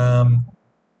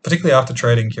 Particularly after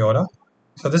trading Kyoda.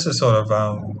 So this is sort of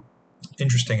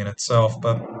interesting in itself,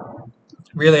 but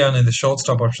really only the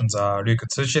shortstop options are Ryuka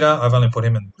Tsushida. I've only put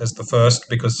him in as the first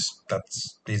because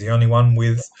he's the only one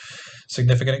with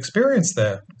significant experience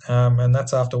there, and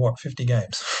that's after 50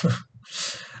 games.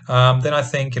 Then I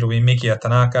think it'll be Mikiya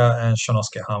Tanaka and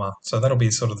Shonosuke Hama. So that'll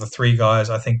be sort of the 3 guys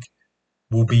I think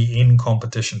will be in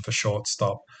competition for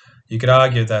shortstop. You could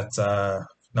argue that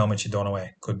Naomichi Donoue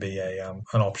could be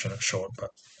an option at short, but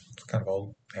it's kind of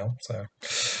old now, so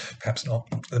perhaps not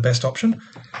the best option.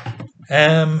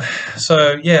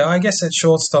 So yeah, I guess at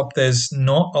shortstop there's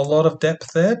not a lot of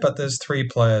depth there, but there's 3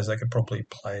 players that could probably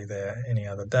play there any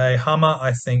other day. Hama,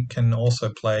 I think, can also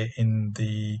play in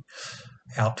the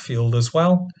outfield as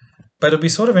well, but it'll be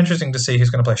sort of interesting to see who's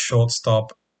going to play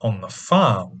shortstop on the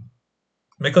farm,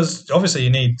 because obviously you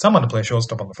need someone to play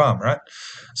shortstop on the farm, right?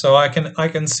 So I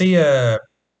can see a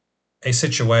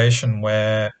situation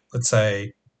where, let's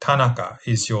say, Tanaka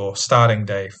is your starting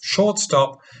day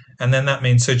shortstop, and then that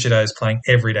means Tsuchida is playing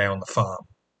every day on the farm.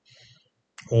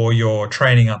 Or you're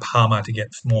training up Hama to get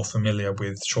more familiar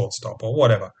with shortstop or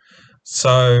whatever.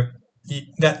 So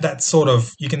that sort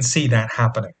of, you can see that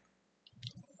happening.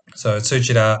 So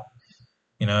Tsuchida,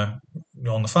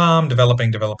 on the farm,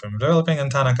 developing,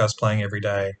 and Tanaka's playing every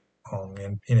day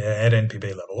at NPB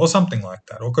level or something like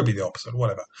that, or it could be the opposite,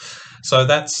 whatever. So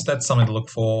that's something to look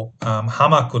for.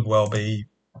 Hama could well be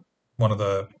one of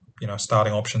the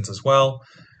starting options as well.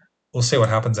 We'll see what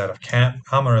happens out of camp.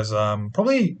 Hama is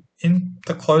probably in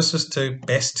the closest to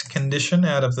best condition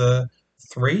out of the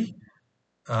 3.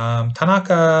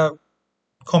 Tanaka,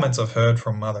 comments I've heard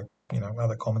from other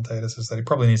commentators is that he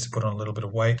probably needs to put on a little bit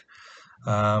of weight.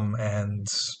 And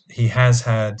he has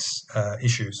had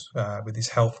issues with his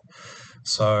health.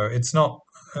 So it's not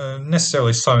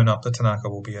necessarily sewn up that Tanaka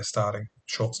will be a starting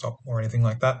shortstop or anything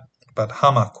like that. But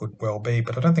Hama could well be.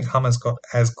 But I don't think Hama's got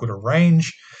as good a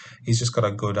range. He's just got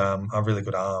a really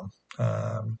good arm.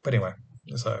 But anyway,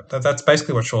 so that's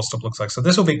basically what shortstop looks like. So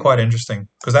this will be quite interesting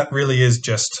because that really is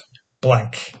just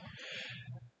blank.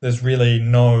 There's really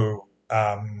no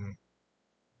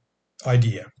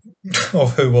idea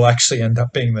of who will actually end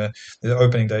up being the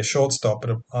opening day shortstop,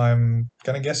 but I'm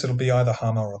going to guess it'll be either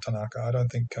Hama or Tanaka. I don't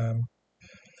think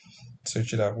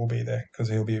Tsuchida will be there because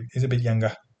he's a bit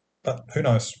younger, but who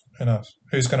knows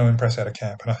who's going to impress out of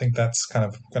camp, and I think that's kind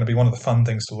of going to be one of the fun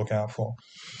things to look out for.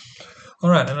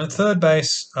 All right, and at third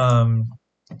base,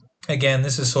 again,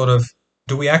 this is sort of,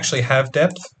 do we actually have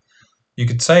depth? You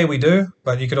could say we do,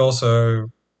 but you could also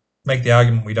make the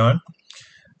argument we don't.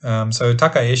 So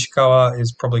Taka Ishikawa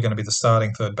is probably going to be the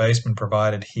starting third baseman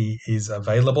provided he is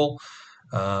available.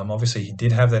 Obviously, he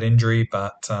did have that injury,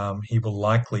 but he will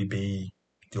likely be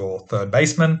your third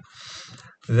baseman.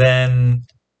 Then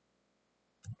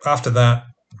after that,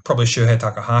 probably Shuhei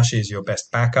Takahashi is your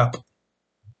best backup.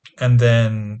 And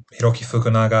then Hiroki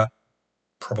Fukunaga,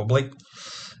 probably.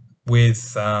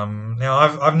 With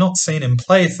now, I've not seen him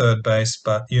play third base,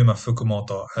 but Yuma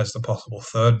Fukumoto as the possible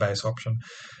third base option.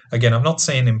 Again, I've not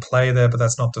seen him play there, but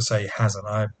that's not to say he hasn't.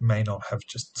 I may not have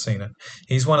just seen it.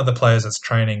 He's one of the players that's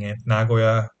training at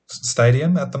Nagoya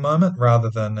Stadium at the moment, rather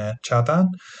than at Chatan.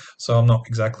 So I'm not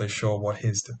exactly sure what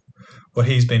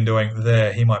he's been doing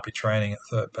there. He might be training at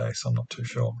third base. I'm not too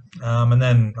sure. And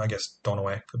then I guess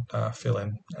Donoue could fill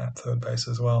in at third base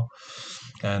as well,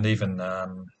 and even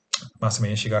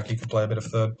Masami Ishigaki could play a bit of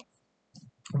third.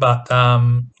 But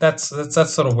that's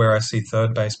sort of where I see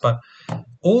third base. But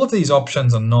all of these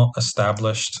options are not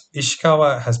established.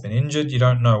 Ishikawa has been injured. You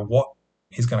don't know what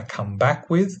he's going to come back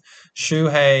with.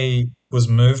 Shuhei was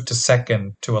moved to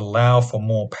second to allow for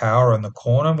more power in the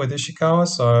corner with Ishikawa.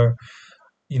 So,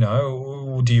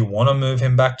 do you want to move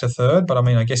him back to third? But I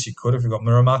mean, I guess you could if you've got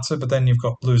Muramatsu, but then you've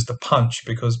got lose the punch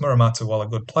because Muramatsu, while a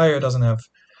good player, doesn't have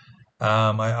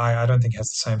I don't think has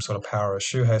the same sort of power as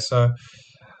Shuhei. So,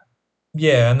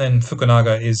 yeah, and then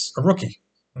Fukunaga is a rookie.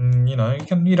 And, you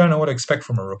don't know what to expect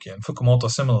from a rookie. And Fukumoto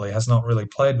similarly has not really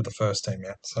played with the first team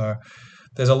yet. So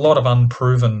there's a lot of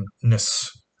unprovenness.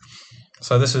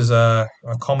 So this is a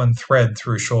common thread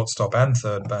through shortstop and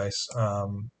third base.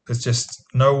 There's just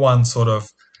no one sort of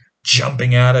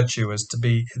jumping out at you as to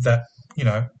be that,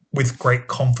 with great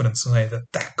confidence and say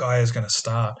that guy is going to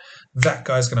start. That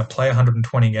guy's going to play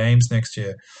 120 games next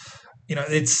year.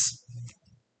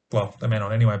 Well, they may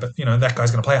not anyway, but, that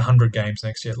guy's going to play 100 games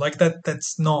next year. Like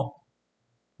that's not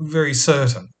very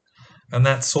certain. And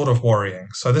that's sort of worrying.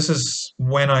 So this is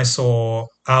when I saw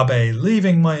Abe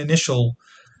leaving, my initial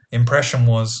impression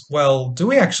was, well, do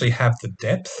we actually have the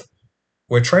depth?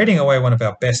 We're trading away one of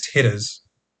our best hitters,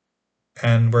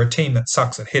 and we're a team that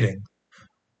sucks at hitting.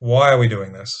 Why are we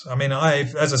doing this? I mean,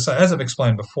 as I've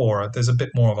explained before, there's a bit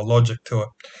more of a logic to it.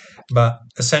 But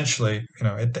essentially,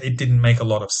 it didn't make a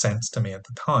lot of sense to me at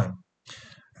the time.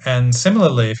 And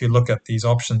similarly, if you look at these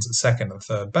options at second and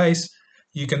third base,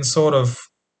 you can sort of,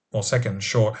 or second,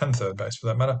 short, and third base for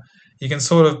that matter, you can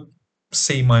sort of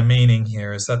see my meaning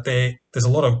here is that there's a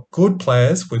lot of good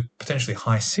players with potentially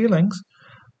high ceilings,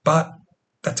 but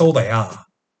that's all they are.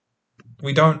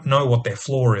 we don't know what their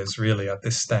floor is really at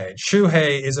this stage.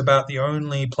 Shuhei is about the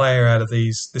only player out of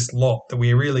this lot that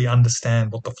we really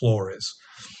understand what the floor is.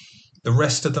 The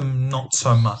rest of them, not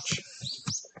so much.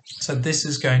 So this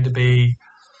is going to be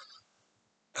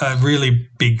a really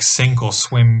big sink or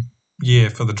swim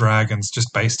year for the Dragons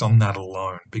just based on that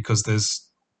alone, because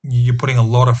you're putting a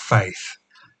lot of faith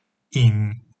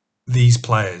in these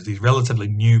players, these relatively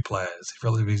new players, these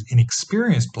relatively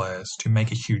inexperienced players, to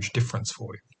make a huge difference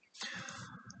for you.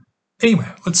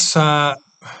 Anyway, let's.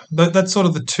 That's sort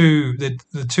of the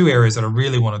two areas that I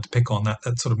really wanted to pick on.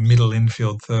 That sort of middle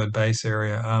infield, third base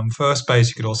area. First base,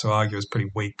 you could also argue, is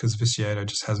pretty weak because Viciedo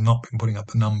just has not been putting up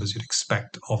the numbers you'd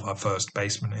expect of a first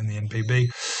baseman in the NPB.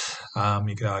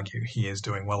 You could argue he is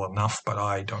doing well enough, but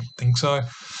I don't think so.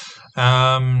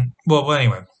 Well,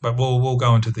 anyway, but we'll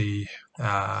go into the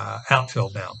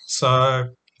outfield now. So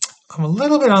I'm a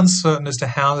little bit uncertain as to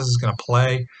how this is going to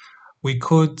play. We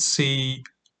could see.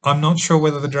 I'm not sure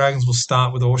whether the Dragons will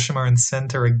start with Oshima in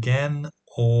center again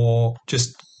or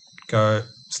just go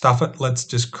stuff it. Let's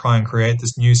just try and create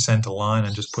this new center line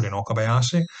and just put in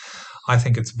Okabayashi. I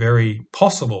think it's very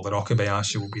possible that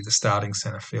Okabayashi will be the starting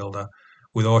center fielder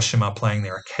with Oshima playing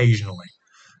there occasionally.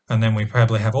 And then we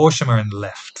probably have Oshima in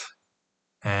left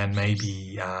and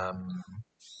maybe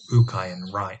Ukai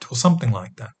in right or something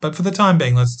like that. But for the time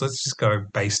being, let's just go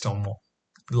based on what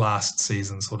last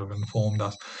season sort of informed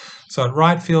us. So at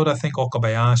right field, I think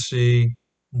Okabayashi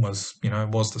was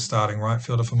the starting right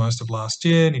fielder for most of last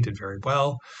year, and he did very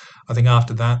well. I think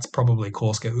after that's probably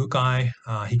Kosuke Ukai.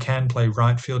 He can play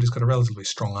right field. He's got a relatively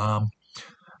strong arm.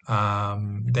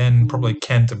 Then probably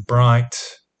Kenta Bright.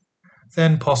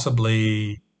 Then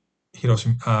possibly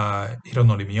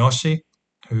Hironori Miyoshi,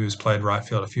 who's played right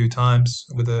field a few times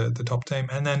with the top team,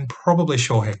 and then probably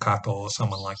Shohei Kato or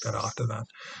someone like that after that.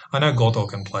 I know Goto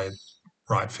can play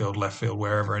right field, left field,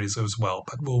 wherever it is as well,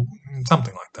 but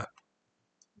something like that.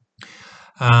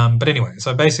 But anyway,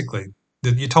 so basically,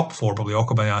 your top four are probably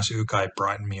Okabayashi, Ukai,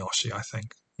 Bright, and Miyoshi, I think.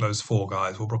 Those four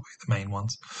guys will probably be the main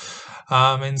ones.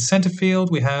 In center field,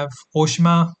 we have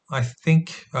Oshima, I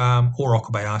think, or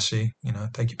Okabayashi,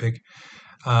 take your pick.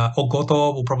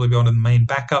 Ogoto will probably be one of the main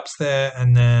backups there,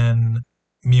 and then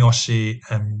Miyoshi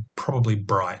and probably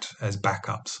Bright as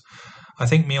backups. I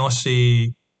think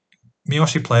Miyoshi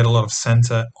played a lot of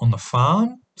center on the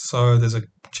farm, so there's a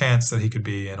chance that he could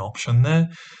be an option there.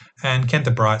 And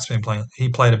Kenta Bright's been playing. He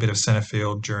played a bit of center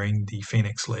field during the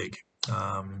Phoenix League,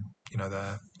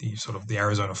 the sort of the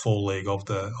Arizona Fall League of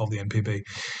the NPB.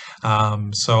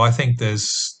 So I think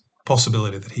there's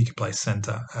possibility that he could play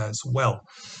center as well.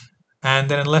 And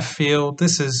then in left field,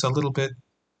 this is a little bit,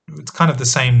 it's kind of the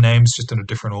same names, just in a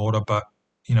different order. But,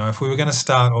 if we were going to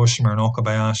start Oshima and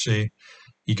Okabayashi,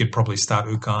 you could probably start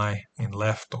Ukai in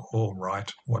left or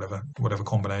right, whatever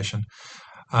combination.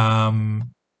 And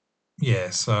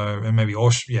maybe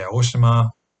Oshima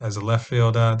as a left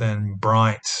fielder, then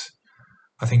Bright,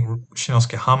 I think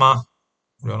Shinosuke Hama,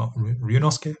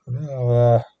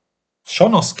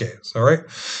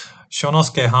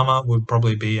 Shonosuke Hama would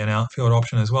probably be an outfield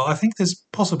option as well. I think there's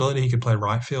possibility he could play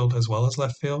right field as well as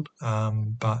left field,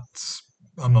 but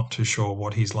I'm not too sure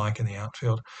what he's like in the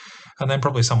outfield. And then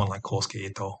probably someone like Kosuke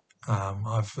Ito.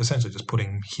 I've essentially just put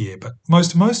him here, but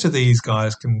most of these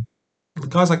guys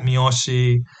like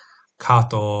Miyoshi,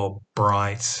 Kato,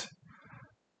 Bright,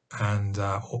 and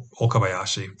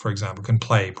Okabayashi, for example, can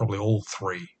play probably all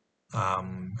three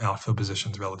outfield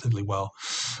positions relatively well.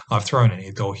 I've thrown in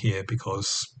Ito here because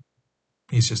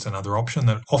he's just another option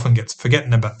that often gets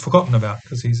forgotten about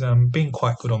because he's been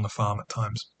quite good on the farm at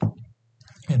times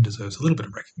and deserves a little bit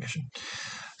of recognition.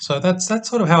 So that's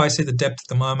sort of how I see the depth at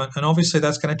the moment, and obviously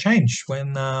that's going to change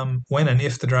when and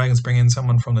if the Dragons bring in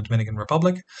someone from the Dominican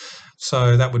Republic.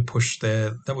 So that would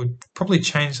probably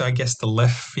change, I guess, the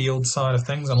left field side of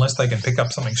things, unless they can pick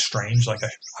up something strange like a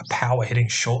power hitting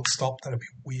shortstop. That'd be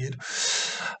weird.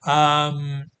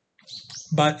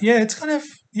 But yeah, it's kind of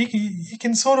you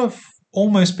can sort of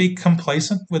almost be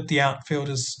complacent with the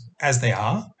outfielders as they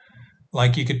are.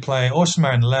 Like you could play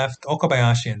Oshima in left,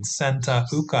 Okabayashi in center,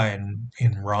 Ukai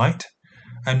in right,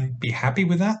 and be happy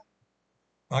with that.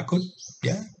 I could,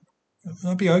 yeah,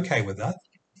 I'd be okay with that.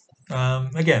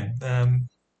 Again,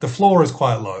 the floor is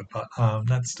quite low, but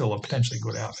that's still a potentially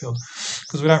good outfield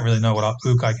because we don't really know what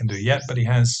Ukai can do yet, but he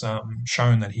has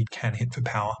shown that he can hit for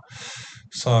power.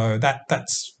 So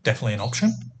that's definitely an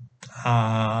option.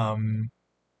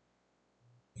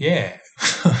 Yeah.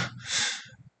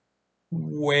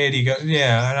 Where do you go?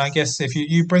 Yeah, and I guess if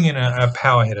you bring in a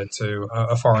power hitter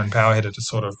a foreign power hitter to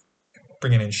sort of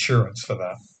bring in insurance for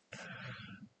that.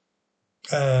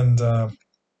 And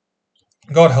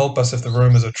God help us if the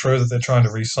rumors are true that they're trying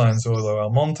to re-sign Zurdo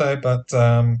Almonte, but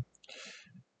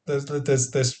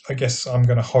there's I guess I'm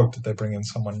going to hope that they bring in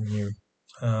someone new.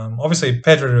 Obviously,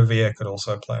 Pedro Revilla could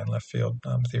also play in left field,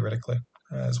 theoretically,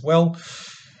 as well.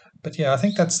 But yeah, I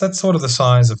think that's sort of the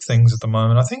size of things at the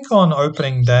moment. I think on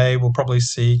opening day we'll probably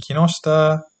see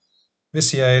Kinoshita,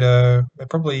 Viciedo,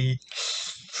 probably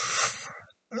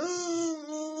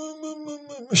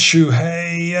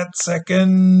Shuhei at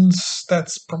second.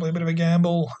 That's probably a bit of a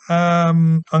gamble.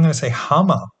 I'm going to say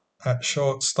Hama at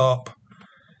shortstop.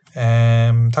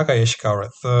 Taka Ishikawa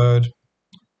at third.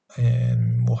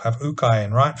 And we'll have Ukai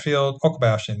in right field,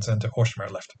 Okabayashi in center, Oshima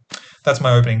at left. That's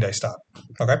my opening day start.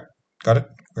 Okay, got it?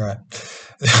 Right.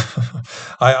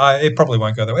 It probably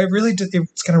won't go that way.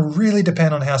 It's going to really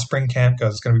depend on how spring camp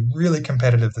goes. It's going to be really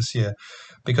competitive this year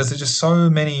because there's just so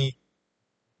many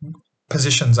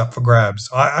positions up for grabs.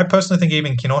 I personally think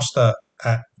even Kinoshita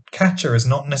at catcher is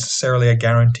not necessarily a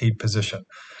guaranteed position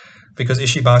because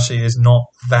Ishibashi is not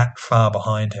that far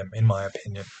behind him, in my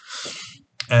opinion.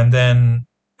 And then,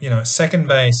 second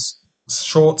base,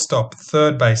 shortstop,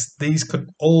 third base, these could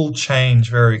all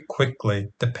change very quickly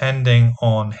depending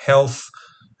on health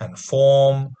and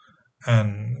form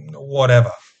and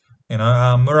whatever.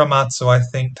 Muramatsu, I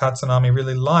think Tatsunami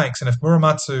really likes. And if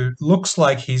Muramatsu looks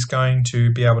like he's going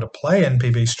to be able to play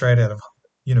NPB straight out of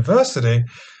university,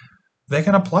 they're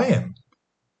going to play him.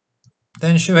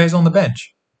 Then Shuhei's on the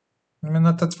bench. I mean,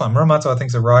 that's fine. Muramatsu, I think,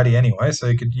 is a righty anyway, so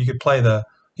you could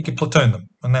platoon them,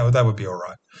 and that would be all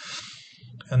right.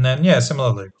 And then, yeah,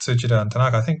 similarly, Tsuchida and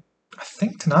Tanaka. I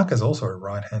think Tanaka's also a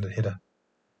right-handed hitter.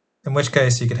 In which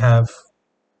case, you could have,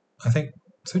 I think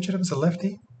Tsuchida was a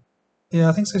lefty. Yeah,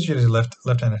 I think Tsuchida is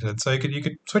left-handed hitter, so you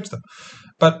could switch them.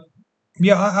 But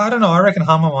yeah, I don't know. I reckon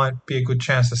Hama might be a good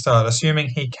chance to start, assuming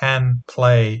he can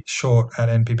play short at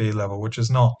NPB level, which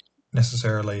is not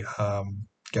necessarily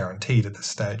guaranteed at this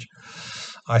stage.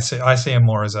 I see him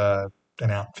more as an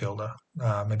outfielder,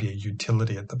 maybe a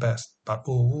utility at the best, but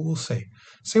we'll see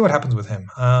what happens with him.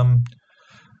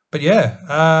 But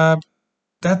yeah,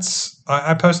 that's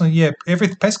I personally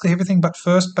basically everything but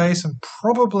first base and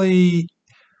probably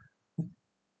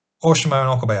Oshima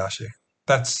and Okabayashi.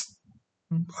 That's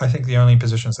I think the only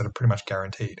positions that are pretty much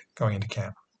guaranteed going into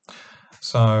camp.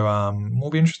 So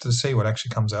we'll be interested to see what actually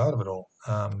comes out of it all.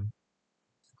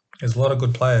 There's a lot of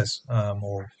good players,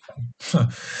 or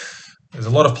there's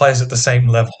a lot of players at the same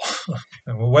level.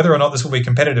 Whether or not this will be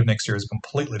competitive next year is a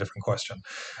completely different question.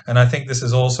 And I think this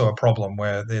is also a problem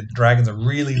where the Dragons are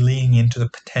really leaning into the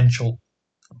potential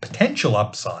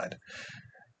upside,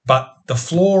 but the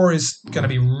floor is going to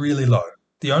be really low.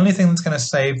 The only thing that's going to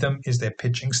save them is their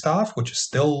pitching staff, which is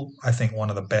still, I think, one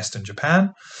of the best in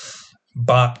Japan.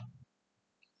 But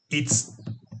it's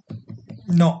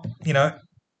not,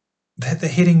 the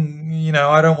hitting,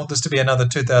 I don't want this to be another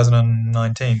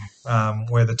 2019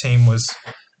 where the team was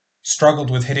struggled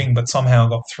with hitting but somehow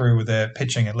got through with their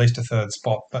pitching at least a third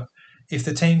spot. But if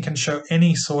the team can show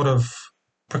any sort of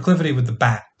proclivity with the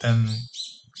bat, then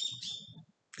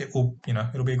it'll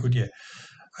be a good year.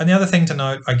 And the other thing to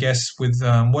note, I guess, with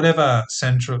whatever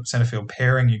center field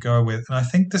pairing you go with, and I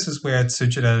think this is where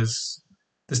this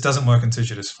doesn't work in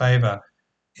Tsuchida's favour,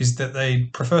 is that they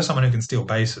prefer someone who can steal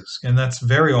bases. And that's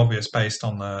very obvious based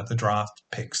on the draft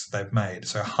picks they've made.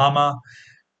 So Hama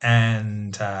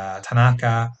and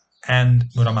Tanaka and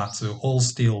Muramatsu all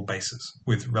steal bases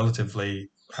with relatively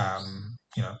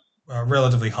a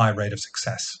relatively high rate of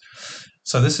success.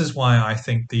 So this is why I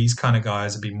think these kind of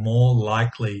guys would be more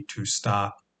likely to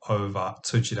start over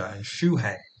Tsuchida and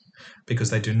Shuhei,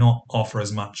 because they do not offer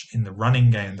as much in the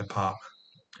running game department.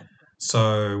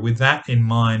 So with that in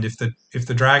mind, if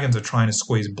the Dragons are trying to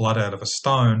squeeze blood out of a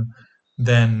stone,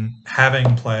 then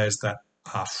having players that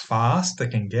are fast,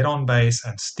 that can get on base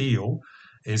and steal,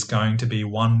 is going to be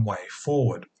one way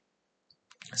forward.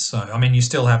 So, I mean, you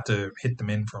still have to hit them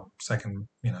in from second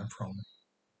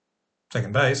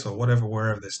base or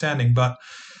wherever they're standing. But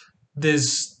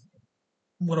there's,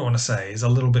 what I want to say is a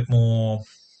little bit more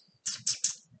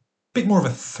of a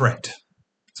threat.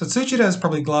 So Tsuchida is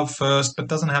probably glove first, but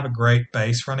doesn't have a great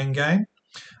base running game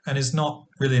and is not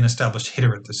really an established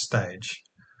hitter at this stage.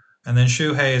 And then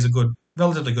Shuhei is a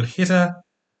relatively good hitter,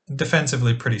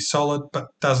 defensively pretty solid, but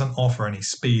doesn't offer any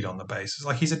speed on the bases.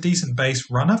 Like, he's a decent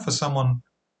base runner for someone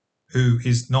who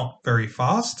is not very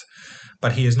fast,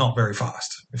 but he is not very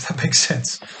fast, if that makes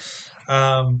sense.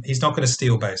 He's not going to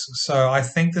steal bases. So I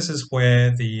think this is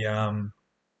where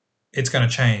it's going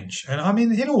to change. And I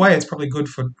mean, in a way, it's probably good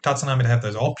for Tatsunami to have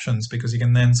those options, because he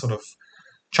can then sort of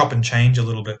chop and change a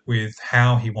little bit with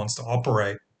how he wants to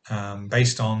operate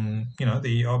based on,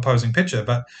 the opposing pitcher.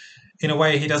 But in a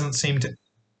way, he doesn't seem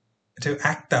to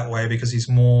act that way because he's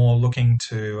more looking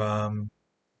to,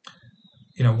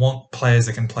 want players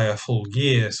that can play a full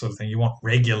year sort of thing. You want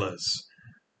regulars,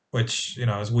 which,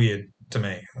 is weird to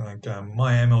me. Like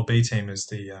my MLB team is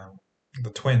the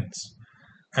Twins.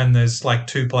 And there's like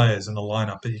 2 players in the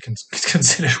lineup that you can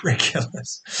consider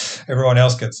regulars. Everyone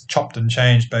else gets chopped and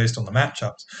changed based on the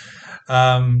matchups.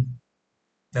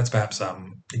 That's perhaps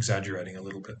exaggerating a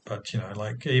little bit, but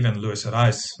like even Luis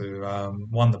Ariz, who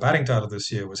won the batting title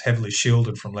this year, was heavily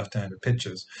shielded from left-handed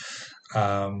pitchers.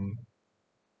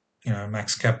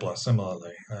 Max Kepler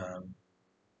similarly,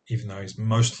 even though he's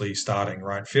mostly starting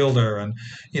right fielder, and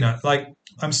like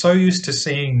I'm so used to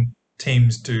seeing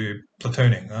teams do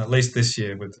platooning, at least this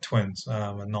year with the Twins,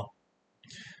 and not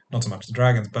so much the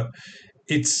Dragons, but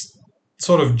it's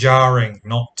sort of jarring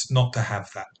not to have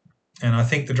that. And I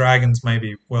think the Dragons may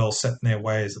be well set in their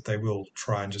ways that they will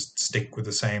try and just stick with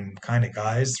the same kind of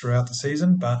guys throughout the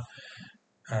season. But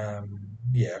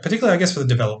particularly I guess for the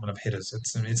development of hitters,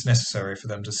 it's necessary for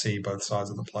them to see both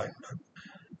sides of the plate. But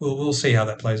we'll see how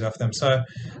that plays out for them. So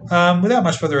without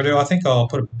much further ado, I think I'll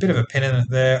put a bit of a pin in it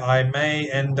there. I may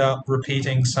end up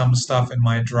repeating some stuff in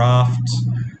my draft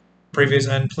previews,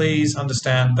 and please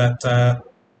understand that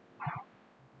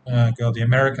the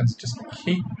Americans just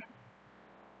keep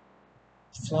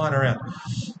flying around.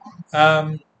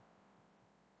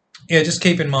 Just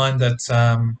keep in mind that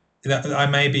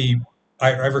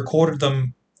I recorded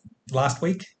them last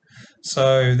week,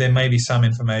 so there may be some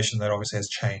information that obviously has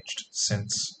changed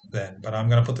since then. But I'm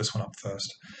going to put this one up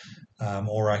first,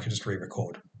 or I could just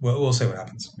re-record. We'll see what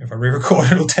happens. If I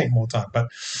re-record, it'll take more time. But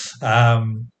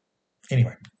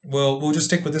anyway, we'll just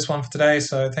stick with this one for today.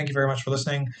 So thank you very much for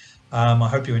listening. I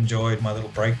hope you enjoyed my little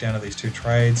breakdown of these 2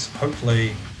 trades.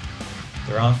 Hopefully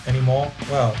there aren't any more.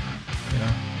 Well,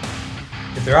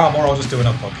 if there are more, I'll just do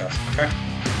another podcast. Okay.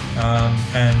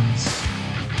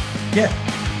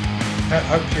 I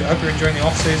hope you're enjoying the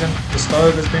off season. The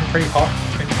stove has been pretty hot.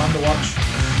 It's been fun to watch,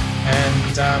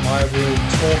 and I will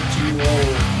talk to you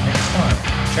all next time.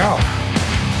 Ciao.